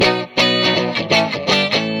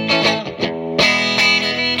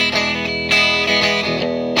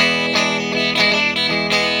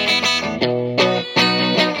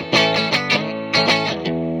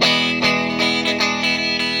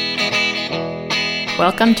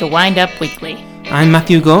Welcome to Wind Up Weekly. I'm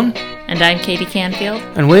Matthew Gunn. And I'm Katie Canfield.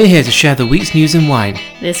 And we're here to share the week's news in wine.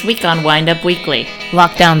 This week on Wind Up Weekly,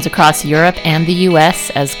 lockdowns across Europe and the US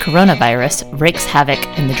as coronavirus wreaks havoc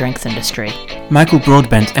in the drinks industry. Michael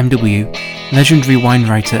Broadbent, MW, legendary wine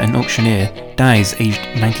writer and auctioneer, dies aged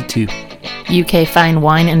 92. UK fine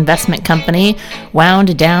wine investment company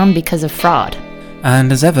wound down because of fraud.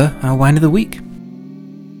 And as ever, our wine of the week.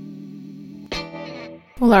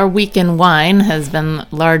 Well, our week in wine has been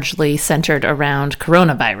largely centered around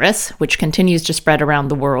coronavirus, which continues to spread around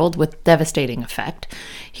the world with devastating effect.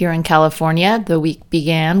 Here in California, the week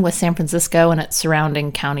began with San Francisco and its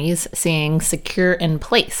surrounding counties seeing secure in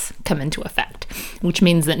place come into effect, which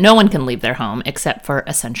means that no one can leave their home except for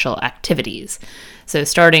essential activities. So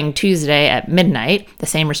starting Tuesday at midnight, the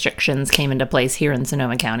same restrictions came into place here in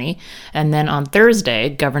Sonoma County, and then on Thursday,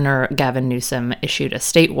 Governor Gavin Newsom issued a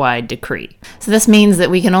statewide decree. So this means that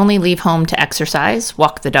we can only leave home to exercise,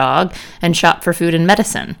 walk the dog, and shop for food and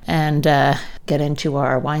medicine, and get into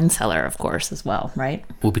our wine cellar, of course, as well, right?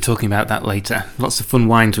 We'll be talking about that later. Lots of fun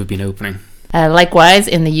wines we've been opening. Likewise,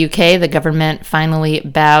 in the UK, the government finally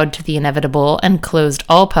bowed to the inevitable and closed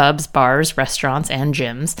all pubs, bars, restaurants, and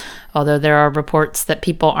gyms, although there are reports that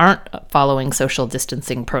people aren't following social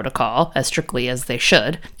distancing protocol as strictly as they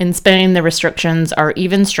should. In Spain, the restrictions are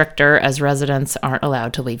even stricter as residents aren't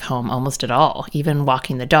allowed to leave home almost at all. Even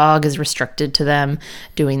walking the dog is restricted to them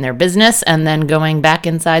doing their business and then going back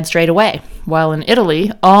inside straight away, while in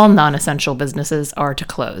Italy, all non-essential businesses are to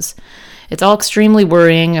close. It's all extremely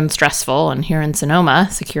worrying and stressful, and here in Sonoma,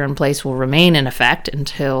 secure in place will remain in effect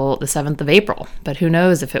until the 7th of April, but who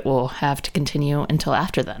knows if it will have to continue until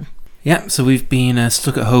after then. Yeah, so we've been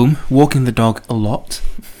stuck at home, walking the dog a lot,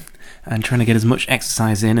 and trying to get as much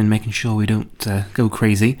exercise in and making sure we don't go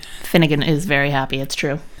crazy. Finnegan is very happy, it's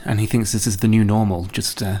true. And he thinks this is the new normal,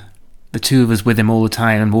 just the two of us with him all the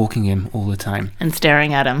time and walking him all the time. And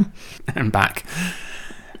staring at him. And back.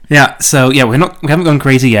 Yeah, so we haven't gone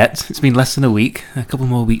crazy yet. It's been less than a week, a couple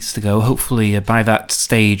more weeks to go. Hopefully by that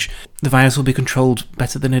stage, the virus will be controlled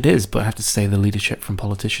better than it is. But I have to say the leadership from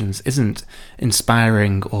politicians isn't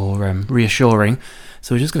inspiring or reassuring.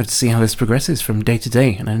 So we're just going to have to see how this progresses from day to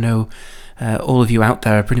day. And I know all of you out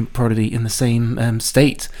there are probably in the same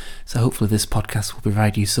state. So hopefully this podcast will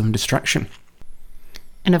provide you some distraction.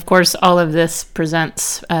 And of course, all of this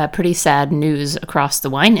presents pretty sad news across the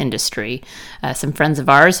wine industry. Some friends of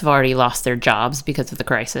ours have already lost their jobs because of the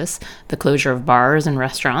crisis. The closure of bars and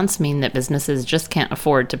restaurants mean that businesses just can't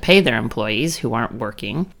afford to pay their employees who aren't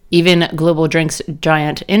working. Even global drinks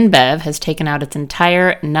giant InBev has taken out its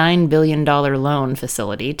entire $9 billion loan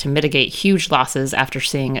facility to mitigate huge losses after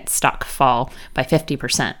seeing its stock fall by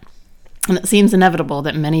 50%. And it seems inevitable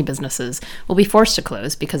that many businesses will be forced to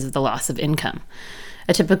close because of the loss of income.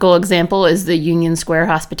 A typical example is the Union Square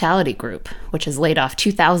Hospitality Group, which has laid off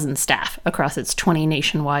 2,000 staff across its 20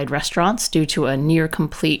 nationwide restaurants due to a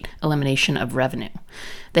near-complete elimination of revenue.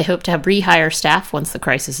 They hope to have rehire staff once the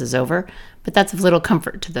crisis is over, but that's of little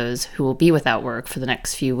comfort to those who will be without work for the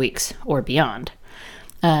next few weeks or beyond.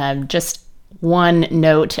 Just one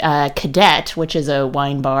note, Cadet, which is a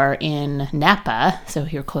wine bar in Napa, so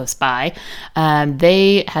here close by,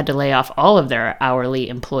 they had to lay off all of their hourly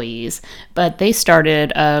employees, but they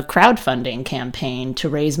started a crowdfunding campaign to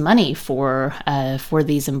raise money for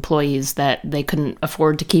these employees that they couldn't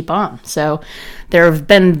afford to keep on. So there have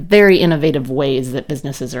been very innovative ways that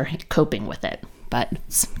businesses are coping with it, but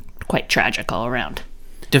it's quite tragic all around.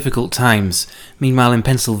 Difficult times. Meanwhile, in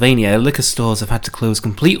Pennsylvania, liquor stores have had to close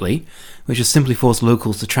completely, which has simply forced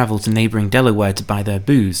locals to travel to neighbouring Delaware to buy their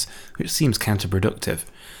booze, which seems counterproductive.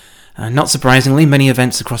 Not surprisingly, many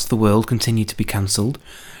events across the world continue to be cancelled.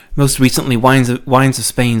 Most recently, Wines of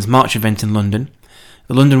Spain's March event in London,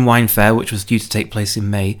 the London Wine Fair, which was due to take place in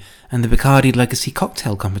May, and the Bacardi Legacy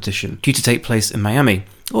Cocktail Competition, due to take place in Miami,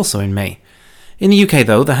 also in May. In the UK,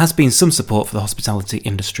 though, there has been some support for the hospitality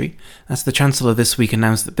industry, as the Chancellor this week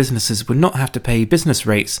announced that businesses would not have to pay business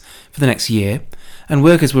rates for the next year, and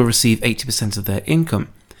workers will receive 80% of their income.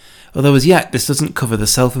 Although as yet, this doesn't cover the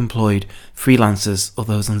self-employed, freelancers, or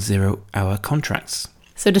those on zero-hour contracts.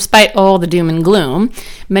 So despite all the doom and gloom,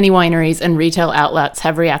 many wineries and retail outlets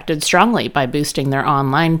have reacted strongly by boosting their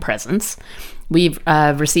online presence. We've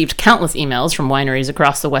received countless emails from wineries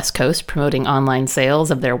across the West Coast promoting online sales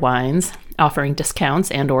of their wines, offering discounts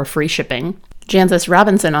and or free shipping. Jancis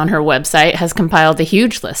Robinson on her website has compiled a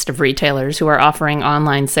huge list of retailers who are offering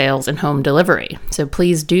online sales and home delivery, so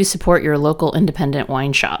please do support your local independent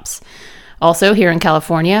wine shops. Also, here in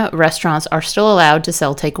California, restaurants are still allowed to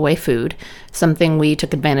sell takeaway food, something we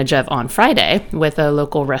took advantage of on Friday with a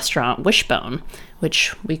local restaurant, Wishbone,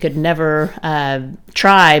 which we could never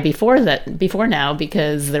try before now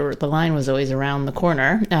because the line was always around the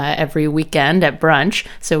corner every weekend at brunch.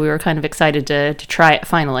 So we were kind of excited to try it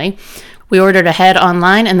finally. We ordered ahead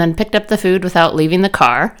online and then picked up the food without leaving the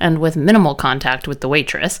car and with minimal contact with the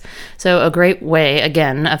waitress. So a great way,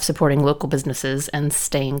 again, of supporting local businesses and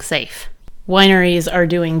staying safe. Wineries are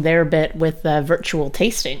doing their bit with virtual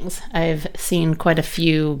tastings. I've seen quite a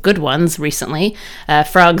few good ones recently.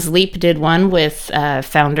 Frog's Leap did one with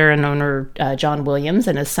founder and owner John Williams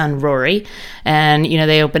and his son Rory. And,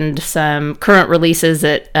 they opened some current releases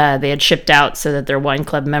that they had shipped out so that their wine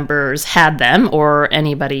club members had them or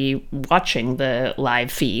anybody watching the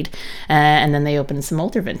live feed. And then they opened some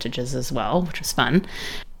older vintages as well, which was fun.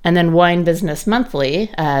 And then Wine Business Monthly,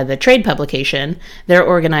 the trade publication, they're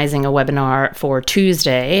organizing a webinar for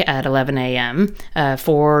Tuesday at 11 a.m.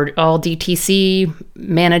 For all DTC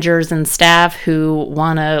managers and staff who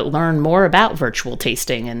want to learn more about virtual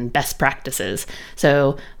tasting and best practices.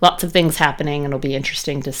 So lots of things happening, and it'll be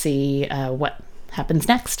interesting to see what happens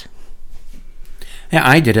next. Yeah,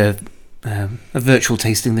 I did a virtual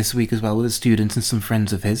tasting this week as well with a student and some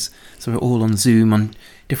friends of his. So we're all on Zoom on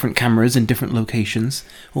different cameras in different locations,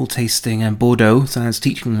 all tasting Bordeaux. So I was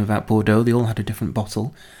teaching them about Bordeaux. They all had a different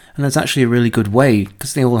bottle. And that's actually a really good way,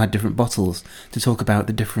 because they all had different bottles, to talk about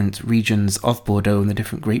the different regions of Bordeaux and the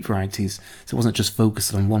different grape varieties. So it wasn't just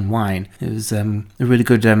focused on one wine. It was a really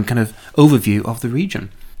good kind of overview of the region.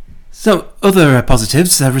 So, other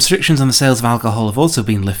positives, restrictions on the sales of alcohol have also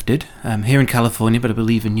been lifted, here in California, but I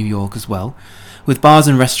believe in New York as well, with bars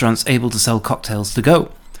and restaurants able to sell cocktails to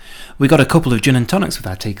go. We got a couple of gin and tonics with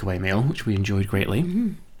our takeaway meal, which we enjoyed greatly.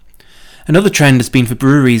 Mm-hmm. Another trend has been for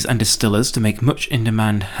breweries and distillers to make much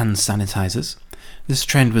in-demand hand sanitizers. This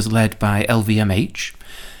trend was led by LVMH,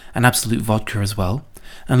 and Absolut Vodka as well,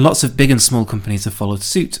 and lots of big and small companies have followed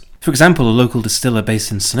suit. For example, a local distiller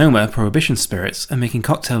based in Sonoma, Prohibition Spirits, are making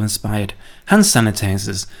cocktail-inspired hand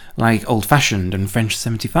sanitizers like Old Fashioned and French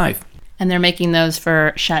 75. And they're making those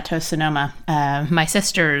for Chateau Sonoma, my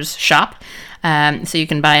sister's shop. So you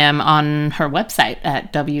can buy them on her website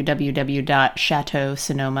at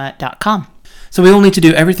www.chateausonoma.com. So we all need to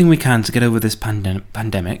do everything we can to get over this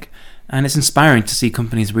pandemic, and it's inspiring to see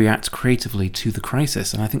companies react creatively to the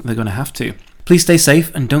crisis, and I think they're going to have to. Please stay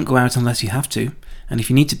safe and don't go out unless you have to. And if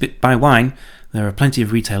you need to buy wine, there are plenty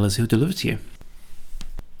of retailers who deliver to you.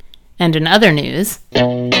 And in other news,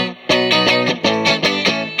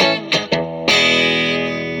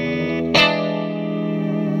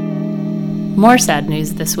 more sad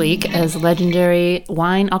news this week as legendary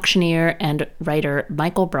wine auctioneer and writer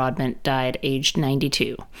Michael Broadbent died aged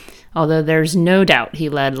 92. Although there's no doubt he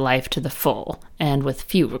led life to the full and with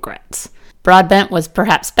few regrets. Broadbent was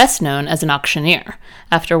perhaps best known as an auctioneer.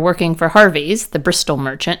 After working for Harvey's, the Bristol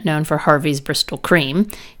merchant known for Harvey's Bristol Cream,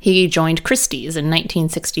 he joined Christie's in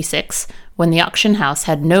 1966 when the auction house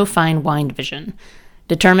had no fine wine division,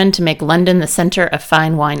 determined to make London the center of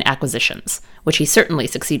fine wine acquisitions, which he certainly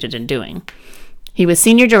succeeded in doing. He was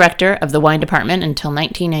senior director of the wine department until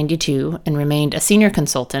 1992 and remained a senior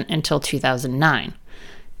consultant until 2009.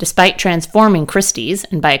 Despite transforming Christie's,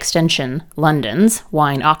 and by extension, London's,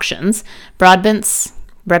 wine auctions, Broadbent's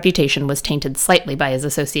reputation was tainted slightly by his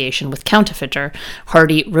association with counterfeiter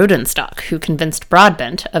Hardy Rodenstock, who convinced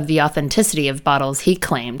Broadbent of the authenticity of bottles he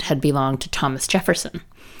claimed had belonged to Thomas Jefferson.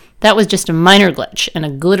 That was just a minor glitch in a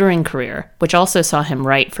glittering career, which also saw him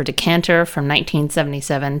write for Decanter from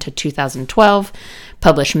 1977 to 2012,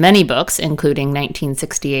 publish many books, including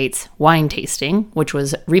 1968's Wine Tasting, which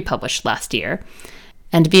was republished last year,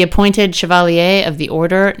 and be appointed Chevalier of the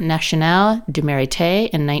Ordre National du Mérite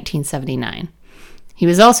in 1979. He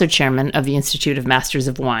was also chairman of the Institute of Masters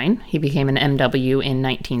of Wine. He became an MW in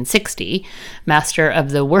 1960, master of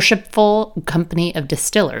the Worshipful Company of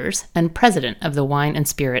Distillers, and president of the Wine and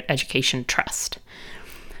Spirit Education Trust.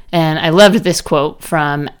 And I loved this quote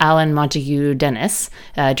from Alan Montague Dennis,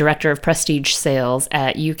 director of prestige sales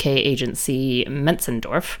at UK agency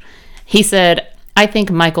Metzendorf. He said, "I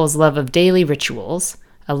think Michael's love of daily rituals,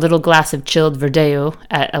 a little glass of chilled Verdeo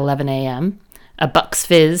at 11 a.m., a Buck's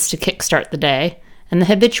Fizz to kickstart the day, and the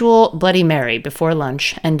habitual Bloody Mary before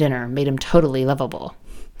lunch and dinner made him totally lovable."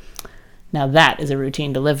 Now that is a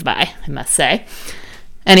routine to live by, I must say.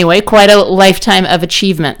 Anyway, quite a lifetime of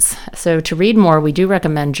achievements. So to read more, we do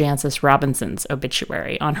recommend Jancis Robinson's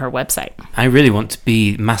obituary on her website. I really want to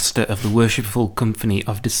be master of the Worshipful Company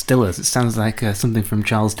of Distillers. It sounds like something from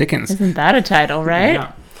Charles Dickens. Isn't that a title, right?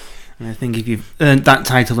 Yeah. And I think if you've earned that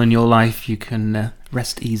title in your life, you can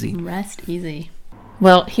rest easy. Rest easy.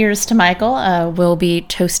 Well, here's to Michael. We'll be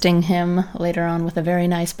toasting him later on with a very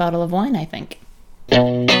nice bottle of wine, I think.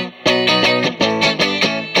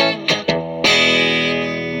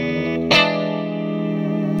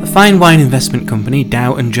 fine wine investment company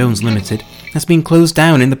Dow & Jones Limited has been closed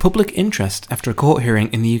down in the public interest after a court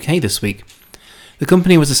hearing in the UK this week. The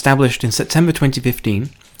company was established in September 2015,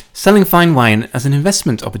 selling fine wine as an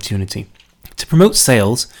investment opportunity. To promote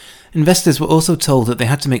sales, investors were also told that they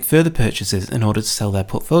had to make further purchases in order to sell their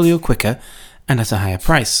portfolio quicker and at a higher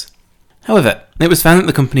price. However, it was found that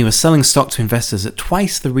the company was selling stock to investors at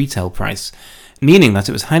twice the retail price, meaning that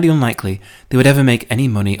it was highly unlikely they would ever make any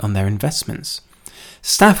money on their investments.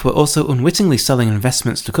 Staff were also unwittingly selling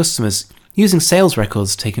investments to customers using sales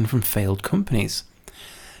records taken from failed companies.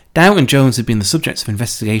 Dow & Jones had been the subject of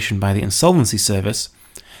investigation by the Insolvency Service,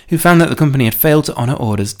 who found that the company had failed to honour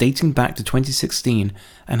orders dating back to 2016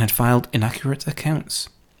 and had filed inaccurate accounts.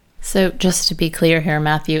 So just to be clear here,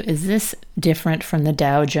 Matthew, is this different from the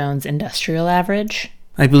Dow Jones Industrial Average?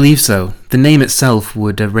 I believe so. The name itself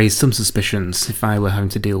would raise some suspicions if I were having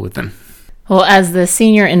to deal with them. Well, as the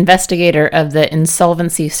senior investigator of the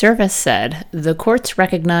Insolvency Service said, the courts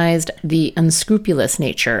recognized the unscrupulous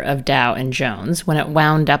nature of Dow & Jones when it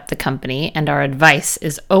wound up the company, and our advice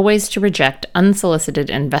is always to reject unsolicited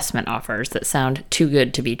investment offers that sound too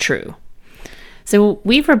good to be true. So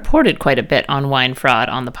we've reported quite a bit on wine fraud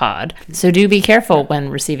on the pod, so do be careful when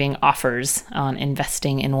receiving offers on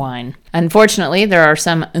investing in wine. Unfortunately, there are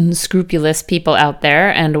some unscrupulous people out there,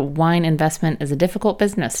 and wine investment is a difficult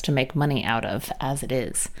business to make money out of, as it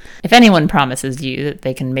is. If anyone promises you that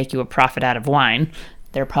they can make you a profit out of wine,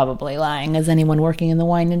 they're probably lying, as anyone working in the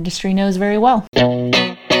wine industry knows very well.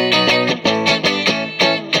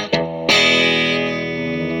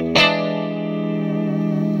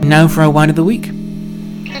 Now for our wine of the week.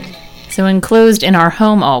 So enclosed in our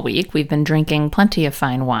home all week, we've been drinking plenty of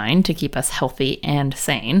fine wine to keep us healthy and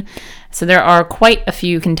sane. So there are quite a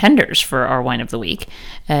few contenders for our wine of the week.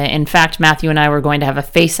 In fact, Matthew and I were going to have a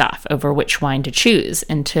face-off over which wine to choose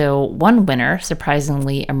until one winner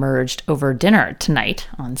surprisingly emerged over dinner tonight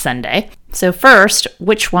on Sunday. So first,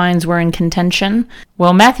 which wines were in contention?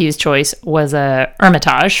 Well, Matthew's choice was a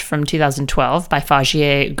Hermitage from 2012 by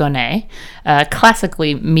Fagier-Gonnet, a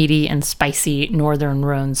classically meaty and spicy Northern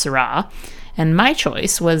Rhone Syrah. And my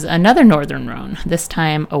choice was another Northern Rhone, this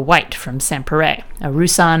time a white from Saint-Péray, a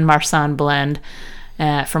Roussanne-Marsanne blend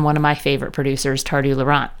from one of my favorite producers,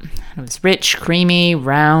 Tardu-Laurent. It was rich, creamy,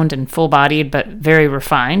 round, and full-bodied, but very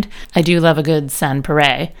refined. I do love a good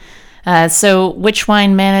Saint-Péray. So which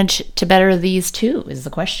wine managed to better these two is the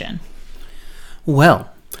question.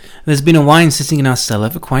 Well, there's been a wine sitting in our cellar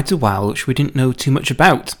for quite a while which we didn't know too much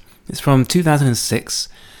about. It's from 2006,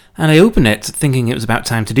 and I opened it thinking it was about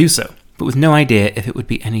time to do so, but with no idea if it would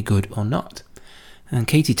be any good or not. And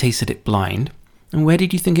Katie tasted it blind. And where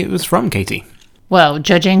did you think it was from, Katie? Well,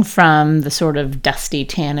 judging from the sort of dusty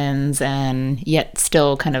tannins and yet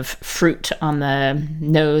still kind of fruit on the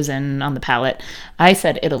nose and on the palate, I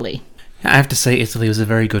said Italy. I have to say Italy was a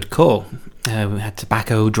very good call. We had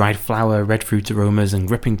tobacco, dried flower, red fruit aromas, and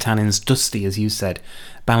gripping tannins, dusty, as you said,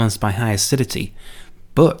 balanced by high acidity.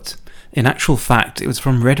 But in actual fact, it was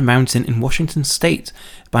from Red Mountain in Washington State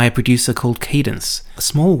by a producer called Cadence, a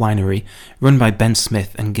small winery run by Ben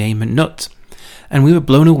Smith and Gay McNutt. And we were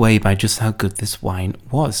blown away by just how good this wine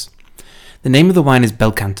was. The name of the wine is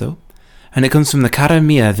Bel Canto, and it comes from the Cara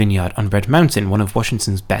Mia vineyard on Red Mountain, one of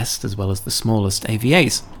Washington's best as well as the smallest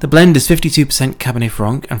AVAs. The blend is 52% Cabernet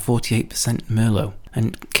Franc and 48% Merlot.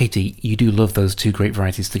 And Katie, you do love those two great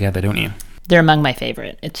varieties together, don't you? They're among my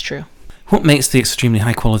favorite, it's true. What makes the extremely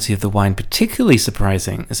high quality of the wine particularly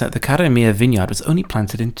surprising is that the Cara Mia vineyard was only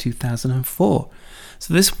planted in 2004.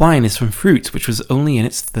 So this wine is from fruit which was only in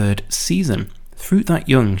its third season. Fruit that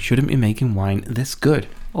young shouldn't be making wine this good.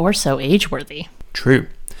 Or so age-worthy. True.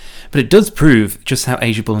 But it does prove just how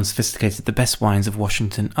ageable and sophisticated the best wines of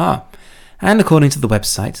Washington are. And according to the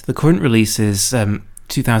website, the current release is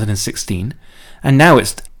 2016, and now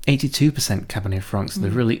it's 82% Cabernet Franc, so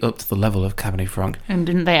they've really upped the level of Cabernet Franc. And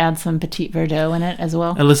didn't they add some Petit Verdot in it as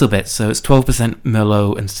well? A little bit, so it's 12%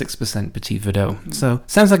 Merlot and 6% Petit Verdot. Mm-hmm. So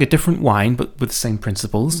sounds like a different wine, but with the same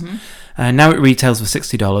principles. Mm-hmm. Now it retails for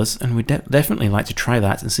 $60, and we'd definitely like to try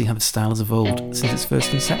that and see how the style has evolved since its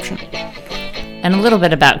first inception. And a little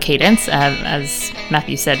bit about Cadence. As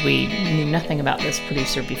Matthew said, we knew nothing about this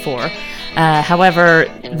producer before. However,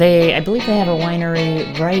 I believe they have a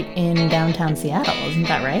winery right in downtown Seattle, isn't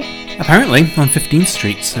that right? Apparently, on 15th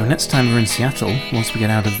Street. So next time we're in Seattle, once we get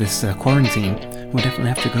out of this quarantine, we'll definitely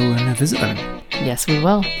have to go and visit them. Yes, we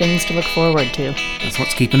will. Things to look forward to. That's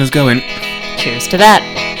what's keeping us going. Cheers to that.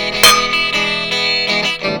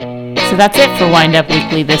 So that's it for Wind Up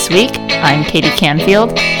Weekly this week. I'm Katie Canfield.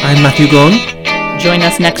 I'm Matthew Gorn. Join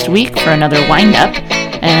us next week for another Wind Up.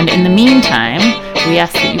 And in the meantime, we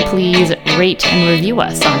ask that you please rate and review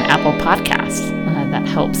us on Apple Podcasts. That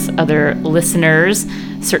helps other listeners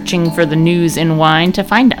searching for the news in wine to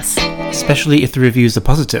find us. Especially if the reviews are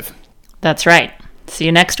positive. That's right. See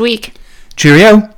you next week. Cheerio!